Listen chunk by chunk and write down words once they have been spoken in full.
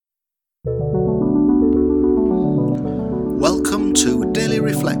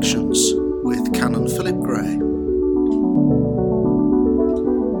Reflections with Canon Philip Gray.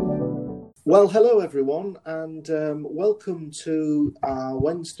 Well, hello everyone, and welcome to our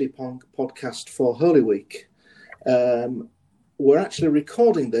Wednesday podcast for Holy Week. We're actually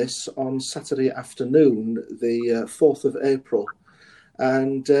recording this on Saturday afternoon, the 4th of April,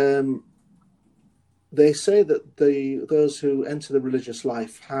 and they say that those who enter the religious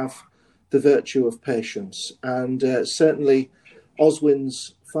life have the virtue of patience, and certainly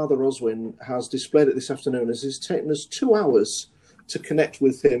Father Oswin has displayed it this afternoon, as it's taken us 2 hours to connect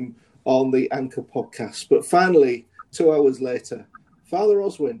with him on the Anchor podcast. But finally, 2 hours later, Father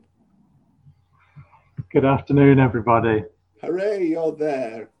Oswin. Good afternoon, everybody. Hooray, you're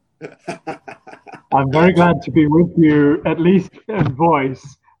there. I'm very glad to be with you, at least in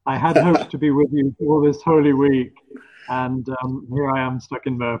voice. I had hoped to be with you for this Holy Week, and here I am stuck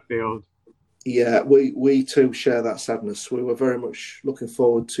in Mirfield. Yeah, we too share that sadness. We were very much looking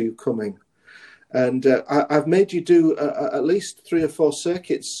forward to you coming. And I've made you do at least 3 or 4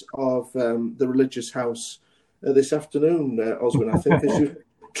 circuits of the religious house this afternoon, Oswin, I think, as you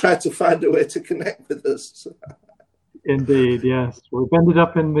tried to find a way to connect with us. Indeed, yes. We've ended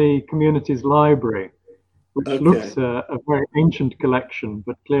up in the community's library, which looks a very ancient collection,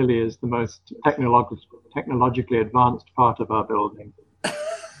 but clearly is the most technologically advanced part of our building.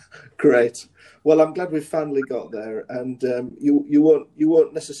 Great. Well, I'm glad we finally got there, and you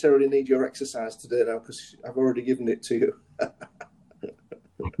won't necessarily need your exercise today now, because I've already given it to you.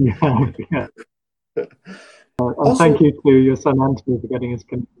 yeah. And thank you to your son Anthony for getting us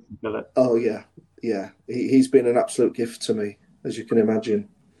connected, Philip. Oh yeah. He's been an absolute gift to me, as you can imagine.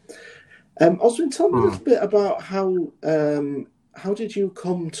 Oswin, tell me a little bit about how did you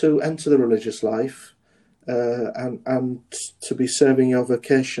come to enter the religious life, and to be serving your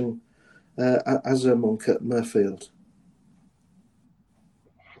vocation as a monk at Mirfield?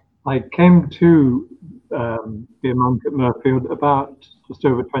 I came to be a monk at Mirfield about just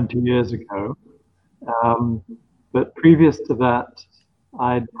over 20 years ago. But previous to that,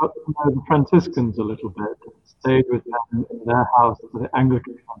 I'd got to know the Franciscans a little bit, stayed with them in their house, the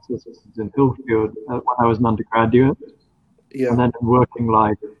Anglican Franciscans in Hillfield, when I was an undergraduate. Yeah. And then in working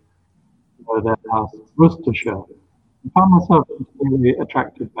life, their house in Worcestershire. I found myself really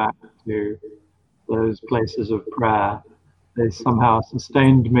attracted back to those places of prayer. They somehow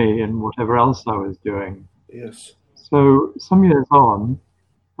sustained me in whatever else I was doing. Yes. So some years on,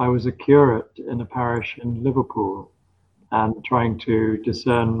 I was a curate in a parish in Liverpool, and trying to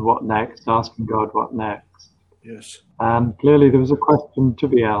discern what next, asking God what next. Yes. And clearly there was a question to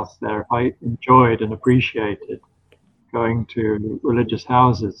be asked there. If I enjoyed and appreciated going to religious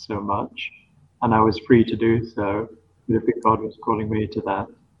houses so much, and I was free to do so, if God was calling me to that.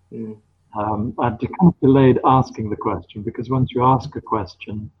 I'd kind of delayed asking the question, because once you ask a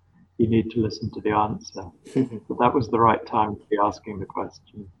question, you need to listen to the answer. But that was the right time to be asking the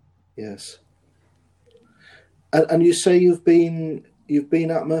question. Yes. And you say you've been at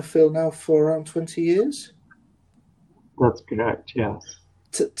Mirfield now for around 20 years? That's correct, yes.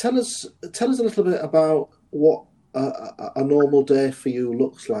 Tell us a little bit about what a normal day for you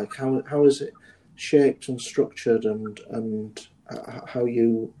looks like. How is it shaped and structured, and how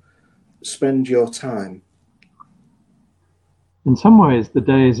you spend your time? In some ways, the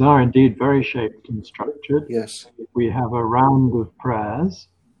days are indeed very shaped and structured. Yes. We have a round of prayers.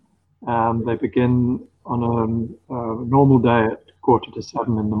 They begin on a normal day at 6:45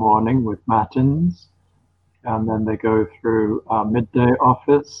 in the morning with matins, and then they go through our midday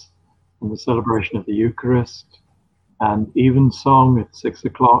office and the celebration of the Eucharist, and evensong at 6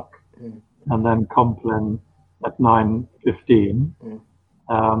 o'clock, and then Compline at 9:15.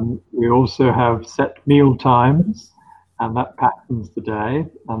 We also have set meal times, and that patterns the day.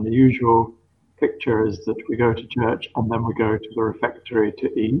 And the usual picture is that we go to church and then we go to the refectory to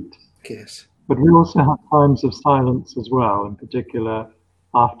eat. Yes. But we also have times of silence as well, in particular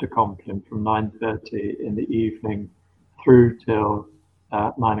after Compline from 9:30 in the evening through till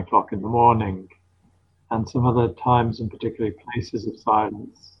 9 o'clock in the morning, and some other times and particularly places of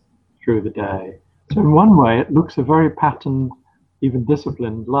silence through the day. So in one way, it looks a very patterned, even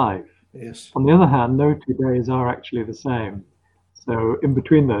disciplined life. Yes. On the other hand, no 2 days are actually the same. So in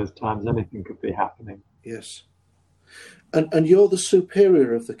between those times, anything could be happening. Yes. And you're the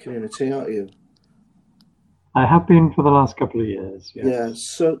superior of the community, aren't you? I have been for the last couple of years, yes. Yeah,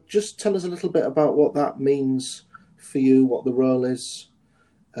 so just tell us a little bit about what that means for you, what the role is,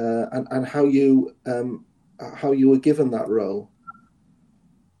 and how you were given that role.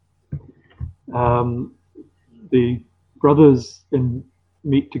 The brothers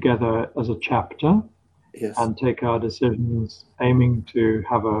meet together as a chapter, Yes. and take our decisions aiming to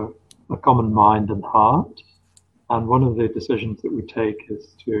have a common mind and heart. And one of the decisions that we take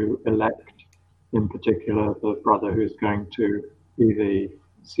is to elect, in particular, the brother who's going to be the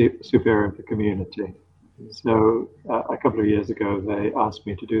superior of the community. So a couple of years ago, they asked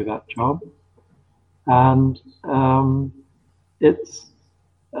me to do that job. And it's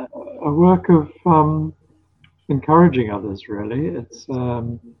a work of encouraging others, really. It's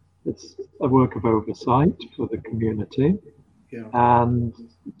a work of oversight for the community. Yeah. And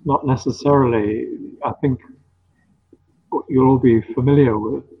not necessarily, I think you'll all be familiar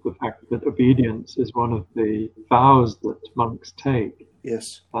with the fact that obedience is one of the vows that monks take.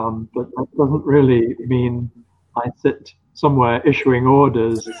 Yes. But that doesn't really mean I sit somewhere issuing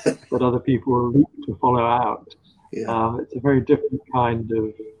orders that other people need to follow out. Yeah. It's a very different kind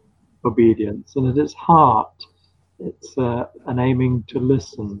of obedience. And at its heart, it's an aiming to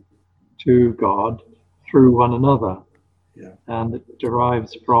listen to God through one another. Yeah. And it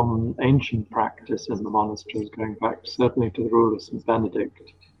derives from ancient practice in the monasteries, going back certainly to the rule of St.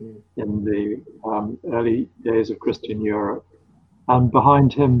 Benedict in the early days of Christian Europe. And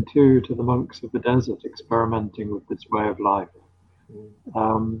behind him, too, to the monks of the desert experimenting with this way of life.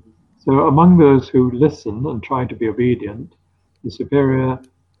 So among those who listen and try to be obedient, the superior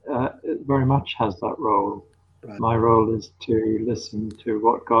very much has that role. Right. My role is to listen to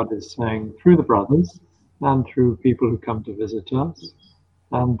what God is saying through the brothers and through people who come to visit us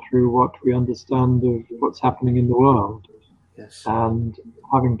and through what we understand of what's happening in the world. Yes. And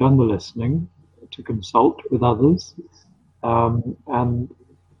having done the listening, to consult with others and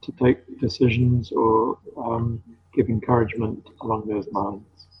to take decisions or give encouragement along those lines.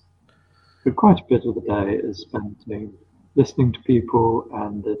 But quite a bit of the day is spent in listening to people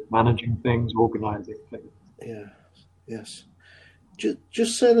and managing things, organizing things. Yeah. Yes.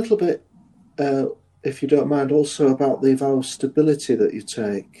 Just say a little bit, if you don't mind, also about the vow of stability that you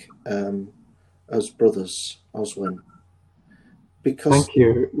take as brothers, Oswin. Because thank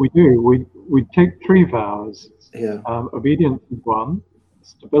you. We do. We take 3 vows. Yeah. Obedience is one,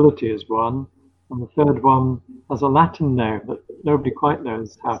 stability is one, and the third one has a Latin name that nobody quite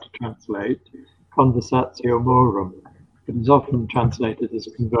knows how to translate, conversatio morum. It is often translated as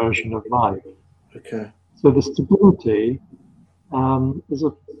conversion of life. Okay. So the stability is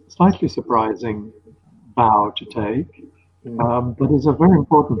a slightly surprising vow to take, but is a very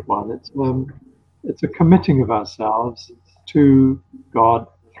important one. It's a committing of ourselves to God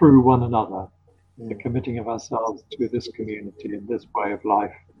through one another, the committing of ourselves to this community and this way of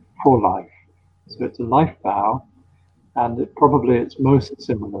life for life. So it's a life vow, and it's most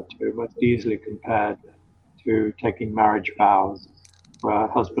similar to, most easily compared to taking marriage vows, where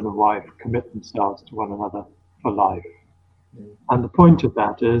husband and wife commit themselves to one another for life. And the point of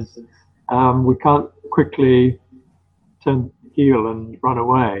that is we can't quickly turn heel and run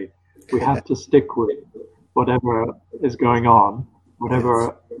away. We have to stick with whatever is going on,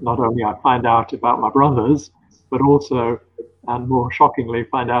 whatever not only I find out about my brothers, but also, and more shockingly,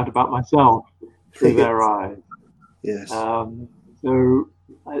 find out about myself through their eyes. Yes. So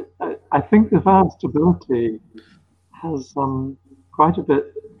I think the vow of stability has quite a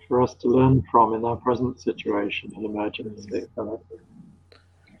bit for us to learn from in our present situation and emergency.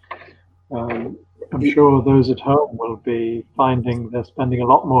 I'm sure those at home will be finding they're spending a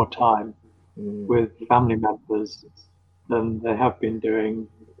lot more time with family members than they have been doing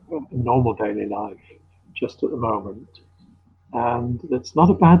in normal daily life just at the moment. And it's not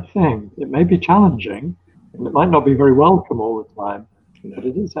a bad thing. It may be challenging, and it might not be very welcome all the time, but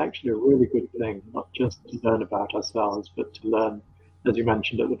it is actually a really good thing, not just to learn about ourselves, but to learn, as you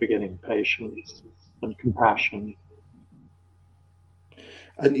mentioned at the beginning, patience and compassion.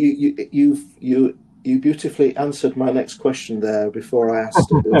 And you beautifully answered my next question there before I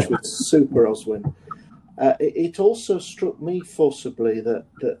asked it, which was super, Oswin. It also struck me forcibly that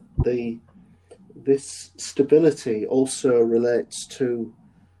this stability also relates to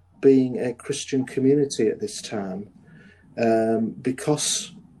being a Christian community at this time,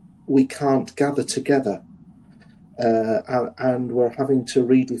 because we can't gather together, and we're having to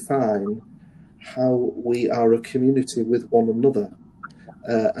redefine how we are a community with one another,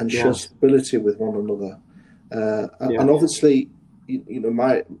 and show stability with one another. And obviously,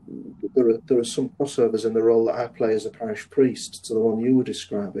 there are some crossovers in the role that I play as a parish priest to the one you were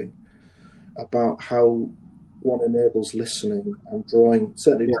describing, about how one enables listening and drawing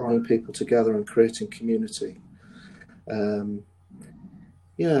people together and creating community.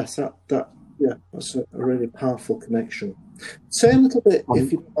 That's a really powerful connection. Say a little bit,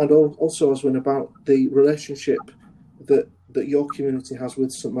 if you mind, also, Oswin, about the relationship that your community has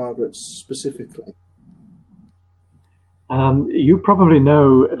with St. Margaret's specifically. You probably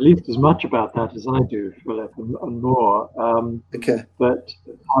know at least as much about that as I do, Philip, and more. Okay. But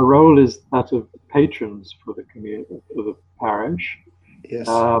our role is that of patrons for the community, for the parish. Yes.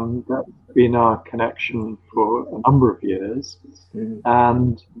 That's been our connection for a number of years,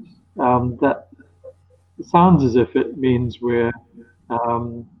 and that sounds as if it means we're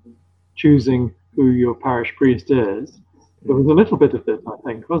choosing who your parish priest is. There was a little bit of it, I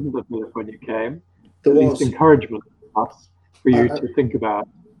think, wasn't there, Philip, when you came? There at was. least encouragement for us, for you to think about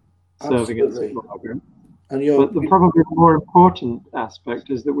serving at Absolutely. St. Margaret. And but the probably more important aspect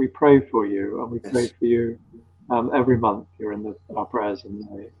is that we pray for you, and we pray Yes. for you every month. You're in our prayers in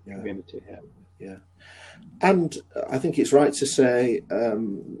the community here. Yeah. And I think it's right to say, I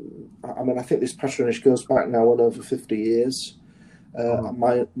mean, I think this patronage goes back now well over 50 years.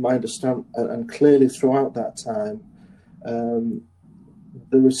 My understanding, and clearly throughout that time,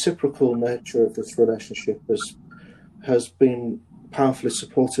 the reciprocal nature of this relationship has been powerfully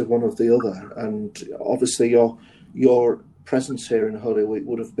supportive one of the other. And obviously your presence here in Holy Week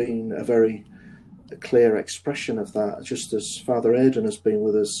would have been a very clear expression of that, just as Father Aidan has been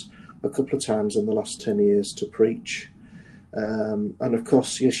with us a couple of times in the last 10 years to preach. And of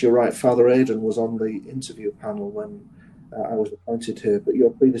course, yes, you're right, Father Aidan was on the interview panel when I was appointed here, but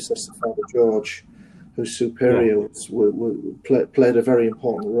your predecessor, Father George, who's superior, played a very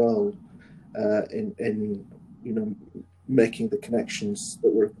important role in making the connections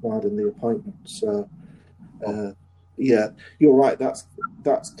that were required in the appointment. So yeah, you're right.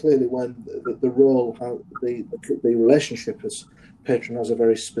 That's clearly when the role, the relationship as patron has a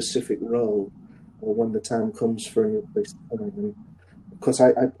very specific role, when the time comes for a new priest coming. And of course,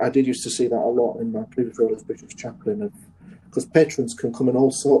 I did used to see that a lot in my previous role as Bishop's chaplain, because patrons can come in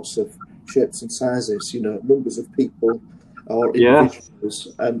all sorts of shapes and sizes, numbers of people or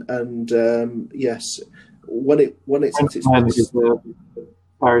individuals, and yes, when it's at its best. The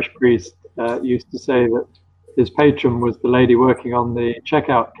parish priest used to say that his patron was the lady working on the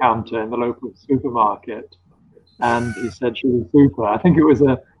checkout counter in the local supermarket, and he said she was super. I think it was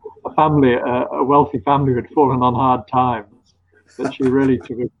a family, a wealthy family who had fallen on hard times, but she really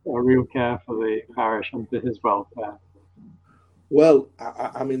took a real care for the parish and for his welfare. Well,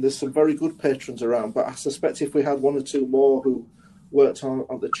 I mean, there's some very good patrons around, but I suspect if we had one or two more who worked on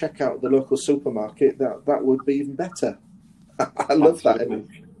the checkout of the local supermarket, that would be even better. I love that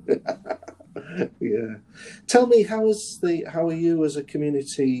image. Yeah. Tell me, how are you as a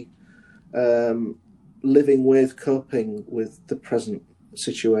community living with, coping with the present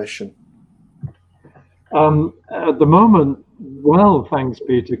situation? At the moment, well, thanks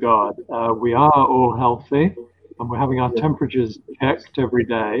be to God, we are all healthy, and we're having our temperatures checked every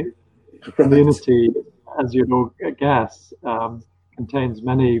day. The community, as you'd all guess, contains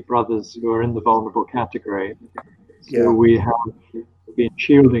many brothers who are in the vulnerable category. So we have been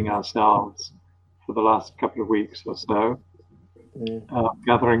shielding ourselves for the last couple of weeks or so,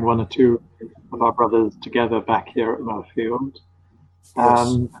 gathering one or two of our brothers together back here at Murfield.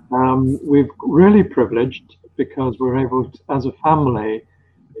 And we're really privileged because we're able to, as a family,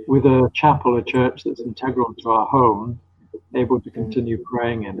 with a chapel, a church that's integral to our home, able to continue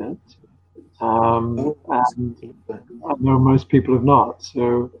praying in it. And I know most people have not.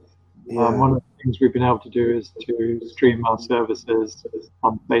 So one of the things we've been able to do is to stream our services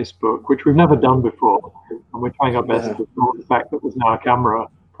on Facebook, which we've never done before. And we're trying our best to ignore the fact that there's now a camera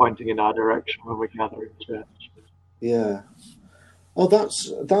pointing in our direction when we gather in church. Yeah. Oh,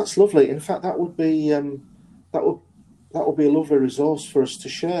 that's lovely. In fact, that would be that would be a lovely resource for us to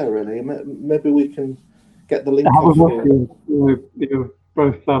share. Really, maybe we can get the link. You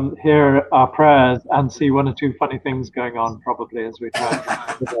both hear our prayers and see one or two funny things going on, probably, as we try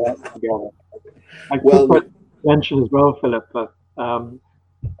to put that together. I could mention as well, Philip, that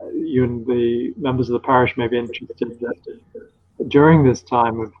you and the members of the parish may be interested that during this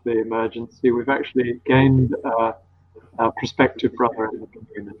time of the emergency, we've actually gained a prospective brother in the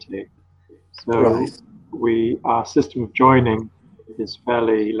community. So our system of joining is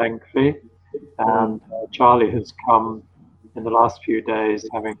fairly lengthy, and Charlie has come in the last few days,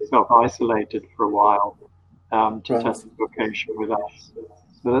 having self-isolated for a while, to test his vocation with us.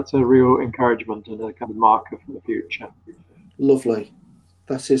 So that's a real encouragement and a kind of marker for the future. Lovely.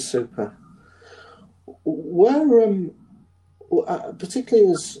 That is super. Where,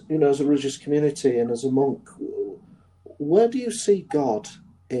 particularly as as a religious community and as a monk, where do you see God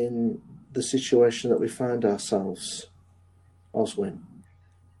in the situation that we find ourselves, Oswin?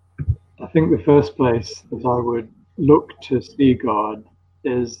 I think the first place that I would look to see God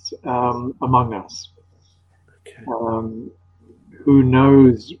is among us. Okay. Who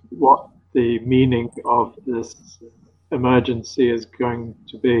knows what the meaning of this emergency is going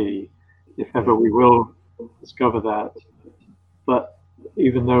to be, if ever we will discover that. But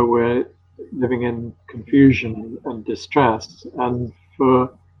even though we're living in confusion and distress, and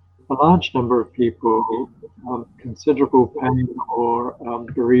for a large number of people, considerable pain or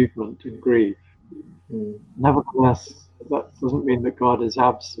bereavement and grief, nevertheless, that doesn't mean that God is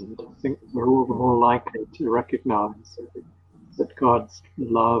absent. I think we're all the more likely to recognize that God's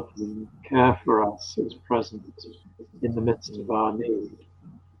love and care for us is present in the midst of our need.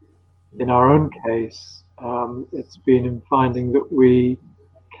 In our own case, it's been in finding that we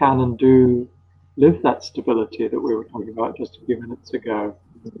can and do live that stability that we were talking about just a few minutes ago,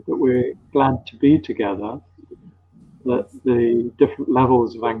 that we're glad to be together, that the different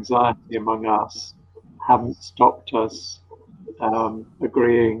levels of anxiety among us haven't stopped us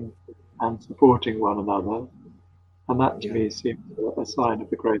agreeing and supporting one another. And that to me seems a sign of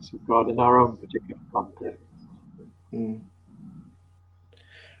the grace of God in our own particular context.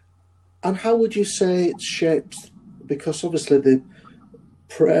 And how would you say it's shaped, because obviously the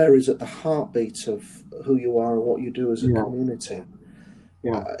prayer is at the heartbeat of who you are and what you do as a community.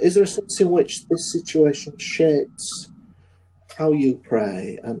 Is there a sense in which this situation shapes how you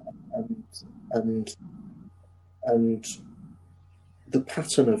pray and the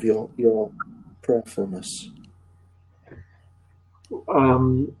pattern of your prayerfulness?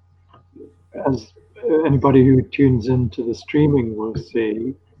 As anybody who tunes into the streaming will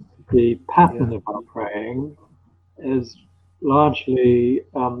see, the pattern of our praying is largely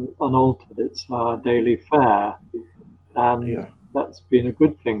unaltered. It's our daily fare, and that's been a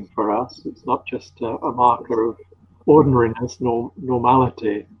good thing for us. It's not just a marker of ordinariness,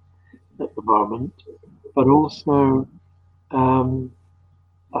 normality at the moment, but also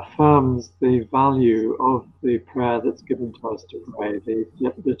affirms the value of the prayer that's given to us to pray, the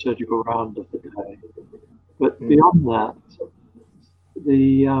liturgical round of the day. But beyond that,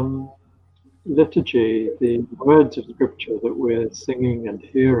 the liturgy, the words of Scripture that we're singing and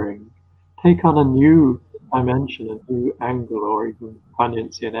hearing, take on a new dimension, a new angle, or even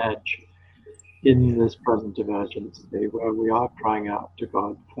poignancy and edge in this present emergency, where we are crying out to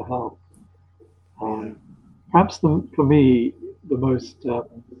God for help. Perhaps for me, the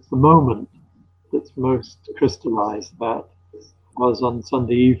moment that's most crystallized that was on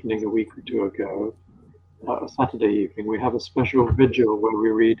Sunday evening a week or two ago, Saturday evening. We have a special vigil where we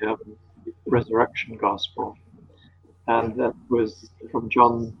read Resurrection Gospel, and that was from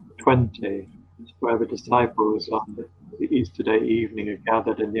John 20, where the disciples on the Easter Day evening are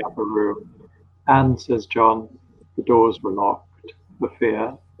gathered in the upper room, and, says John, the doors were locked for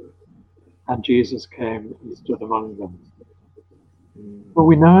fear, and Jesus came and stood among them. Well,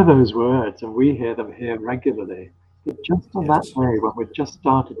 we know those words and we hear them here regularly, but just on that day when we've just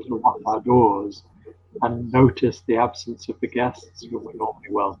started to lock our doors and notice the absence of the guests who we normally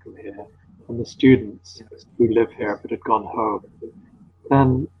welcome here and the students who live here but had gone home,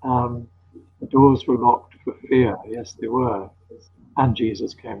 then the doors were locked for fear. Yes, they were. And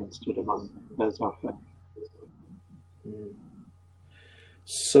Jesus came and stood among them. There's our faith.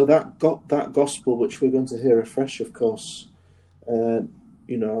 So that gospel, which we're going to hear afresh, of course, in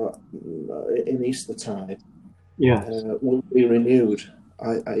Easter time, will be renewed.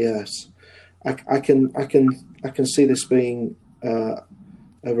 I can see this being a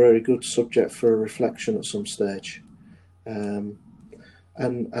very good subject for a reflection at some stage. And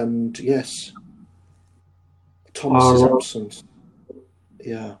yes, Thomas's absence,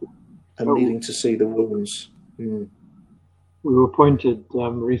 and needing to see the wounds. We were pointed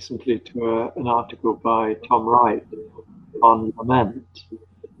recently to an article by Tom Wright on lament.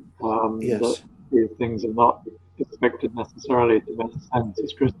 That these things are not expected necessarily to make sense.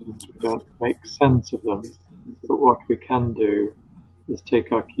 As Christians, we don't make sense of them, but what we can do is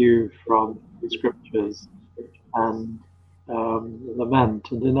take our cue from the Scriptures and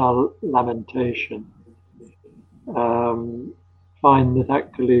lament, and in our lamentation find that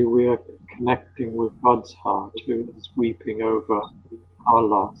actually we are connecting with God's heart, who is weeping over our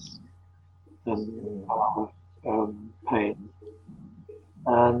loss and our pain.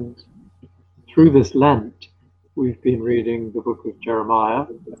 And through this Lent, we've been reading the book of Jeremiah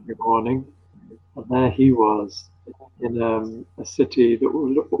every morning, and there he was in a city that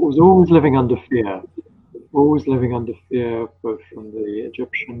was always living under fear, both from the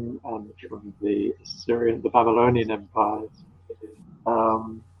Egyptian and from the Assyrian, the Babylonian empires,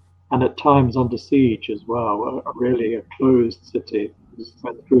 and at times under siege as well, really a closed city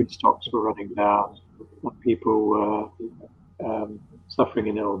where the food stocks were running down and people were suffering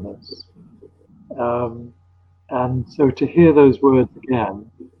in illness. And so to hear those words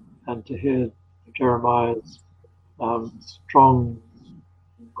again, and to hear Jeremiah's strong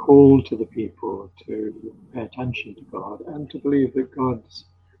call to the people to pay attention to God and to believe that God's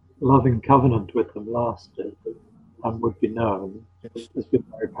loving covenant with them lasted and would be known has been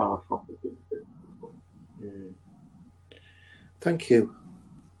very powerful. Thank you.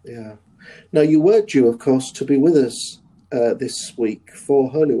 Yeah. Now, you were due, of course, to be with us this week for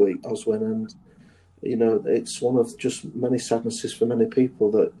Holy Week, Oswin, and it's one of just many sadnesses for many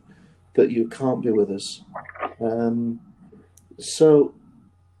people that you can't be with us. So,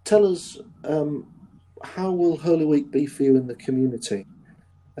 tell us, how will Holy Week be for you in the community?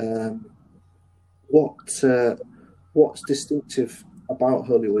 What's distinctive about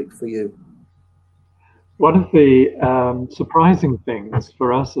Holy Week for you? One of the surprising things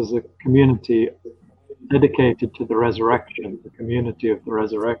for us as a community dedicated to the resurrection, the community of the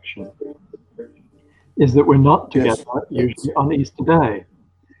resurrection, is that we're not together usually on Easter Day.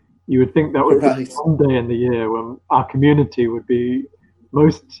 You would think that would be one day in the year when our community would be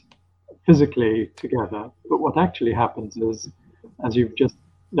most physically together. But what actually happens is, as you've just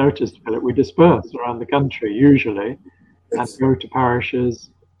noticed, Philip, we disperse around the country usually and go to parishes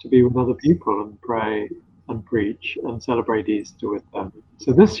to be with other people and pray and preach and celebrate Easter with them.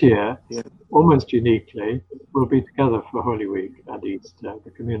 So this year, almost uniquely, we'll be together for Holy Week and Easter,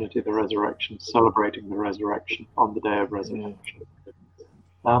 the community of the resurrection, celebrating the resurrection on the day of resurrection.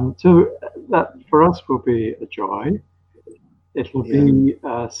 So that for us will be a joy. It will be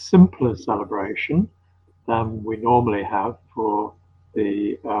a simpler celebration than we normally have for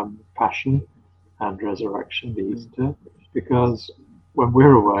the Passion and Resurrection, the Easter, because when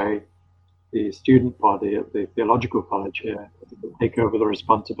we're away, the student body at the Theological College here take over the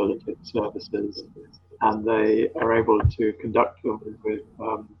responsibility of services, and they are able to conduct them with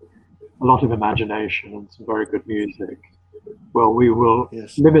a lot of imagination and some very good music. Well, we will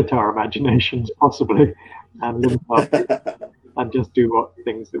limit our imaginations possibly and limit our and just do what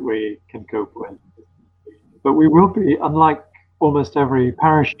things that we can cope with. But we will be, unlike almost every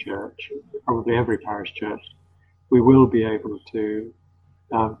parish church, probably every parish church, we will be able to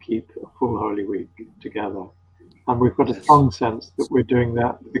keep a full Holy Week together. And we've got a strong sense that we're doing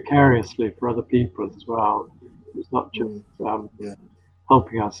that vicariously for other people as well. It's not just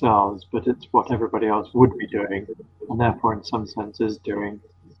helping ourselves, but it's what everybody else would be doing, and therefore in some sense is doing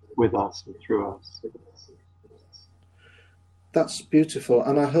with us and through us. That's beautiful,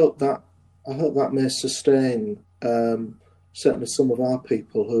 and I hope that may sustain certainly some of our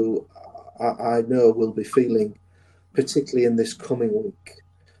people who I know will be feeling, particularly in this coming week,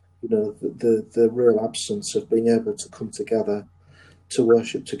 the real absence of being able to come together to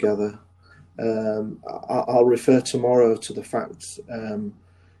worship together. I'll refer tomorrow to the fact,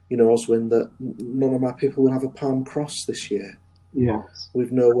 Oswin, that none of my people will have a palm cross this year. Yes.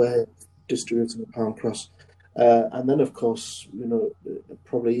 We've no way of distributing a palm cross. And then, of course,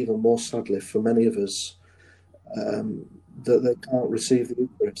 probably even more sadly for many of us, that they can't receive the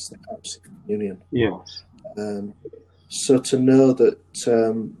Eucharist, they can't receive communion. Yes. So to know that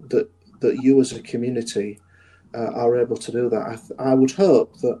that you as a community are able to do that, I would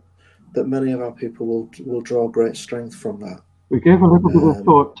hope that many of our people will draw great strength from that. We gave a little bit of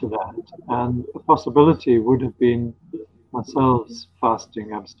thought to that, and the possibility would have been ourselves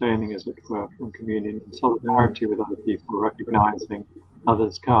fasting, abstaining, as it were, from communion, in solidarity with other people, recognizing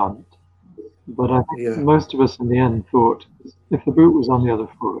others can't. But I think most of us in the end thought, if the boot was on the other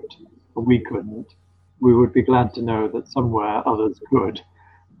foot and we couldn't, we would be glad to know that somewhere others could,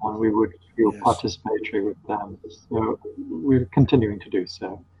 and we would feel participatory with them. So we're continuing to do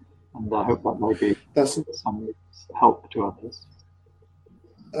so, and I hope that may be some help to others.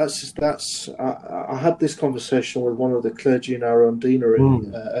 I had this conversation with one of the clergy in our own deanery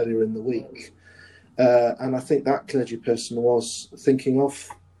earlier in the week, and I think that clergy person was thinking of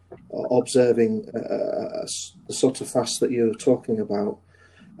observing the sort of fast that you're talking about,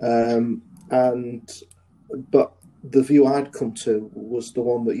 but the view I'd come to was the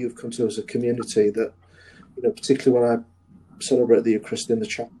one that you've come to as a community, that particularly when I celebrate the Eucharist in the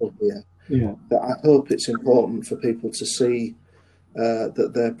chapel here, that I hope it's important for people to see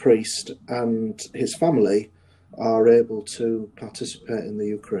that their priest and his family are able to participate in the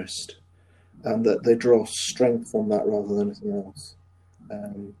Eucharist, and that they draw strength from that rather than anything else.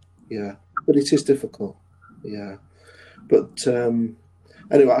 But it is difficult. But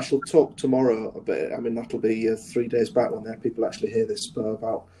anyway, I shall talk tomorrow a bit. I mean, that'll be 3 days back when people actually hear this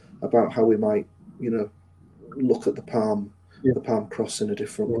about how we might, look at the palm cross in a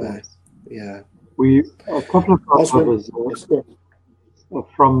different way. A couple of brothers are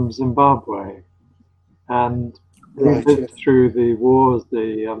from Zimbabwe, and Right. They lived through the wars,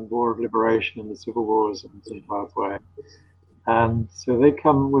 the War of Liberation and the civil wars in Zimbabwe. And so they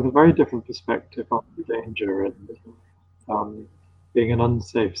come with a very different perspective on the danger and being an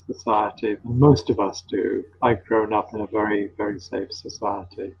unsafe society than most of us do. I've grown up in a very, very safe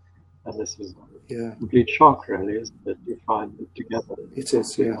society. And this is a complete shock, really, isn't it? You find that together it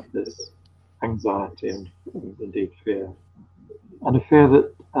is, we have this anxiety and indeed fear. And a fear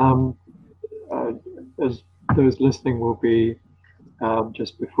that, as those listening will be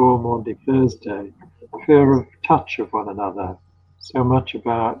just before Maundy Thursday, fear of touch of one another. So much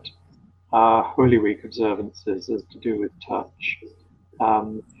about our Holy Week observances is to do with touch,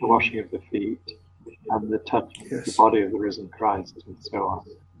 the washing of the feet, and the touch of the body of the risen Christ, and so on.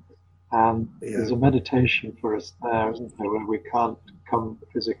 And there's a meditation for us there, isn't there, where we can't come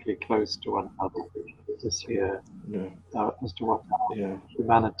physically close to one another this year, as to what our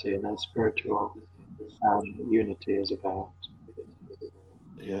humanity and our spiritual unity is about.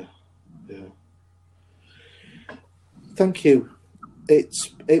 Yeah. Thank you.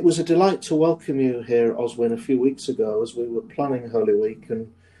 It was a delight to welcome you here, Oswin, a few weeks ago as we were planning Holy Week, and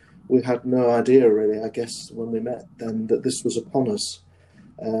we had no idea really, I guess, when we met then that this was upon us.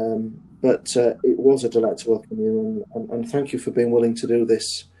 But it was a delight to welcome you, and thank you for being willing to do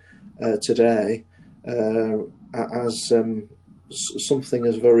this today as something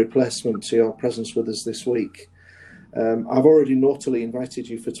as a replacement to your presence with us this week. I've already naughtily invited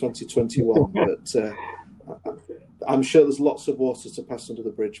you for 2021, but I'm sure there's lots of water to pass under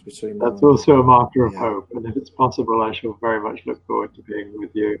the bridge between now. That's also a marker of hope, and if it's possible, I shall very much look forward to being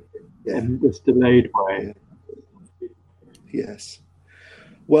with you in this delayed way. Yes.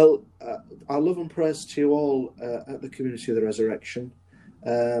 Well, our love and prayers to you all at the Community of the Resurrection,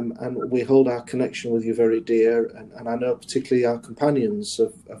 and we hold our connection with you very dear, and I know particularly our companions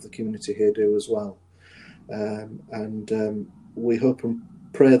of the community here do as well. And we hope and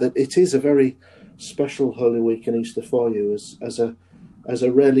pray that it is a very special Holy Week and Easter for you as a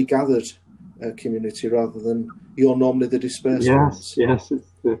rarely gathered community rather than you're normally the dispersed ones. Yes,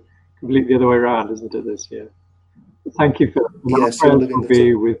 it's completely the other way around, isn't it, this year? Thank you, Philip. Yes, our prayers will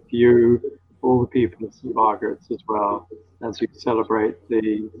be with you, all the people of St. Margaret's as well, as you celebrate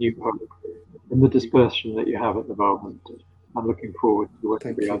the new hope and the dispersion that you have at the moment. I'm looking forward to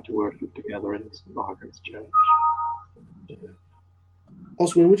working to worship together in St. Margaret's Church.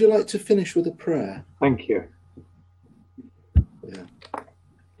 Oswin, would you like to finish with a prayer? Thank you.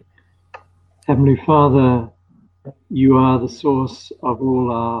 Heavenly Father, you are the source of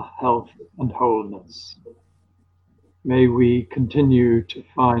all our health and wholeness. May we continue to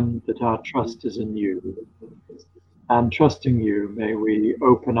find that our trust is in you. And trusting you, may we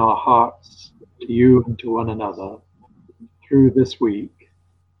open our hearts to you and to one another through this week,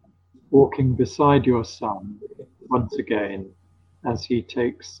 walking beside your Son once again as he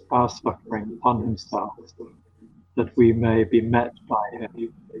takes our suffering upon himself, that we may be met by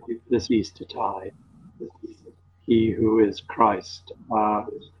him this Eastertide, he who is Christ, our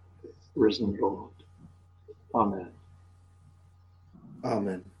risen Lord. Amen.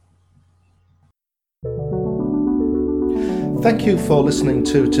 Amen. Thank you for listening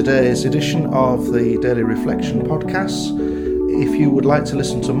to today's edition of the Daily Reflection podcast. If you would like to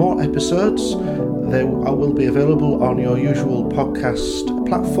listen to more episodes, they will be available on your usual podcast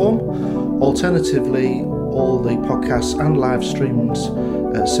platform. Alternatively, all the podcasts and live streamed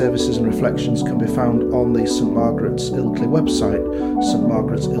services and reflections can be found on the St Margaret's Ilkley website,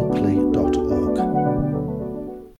 stmargaretsilkley.org.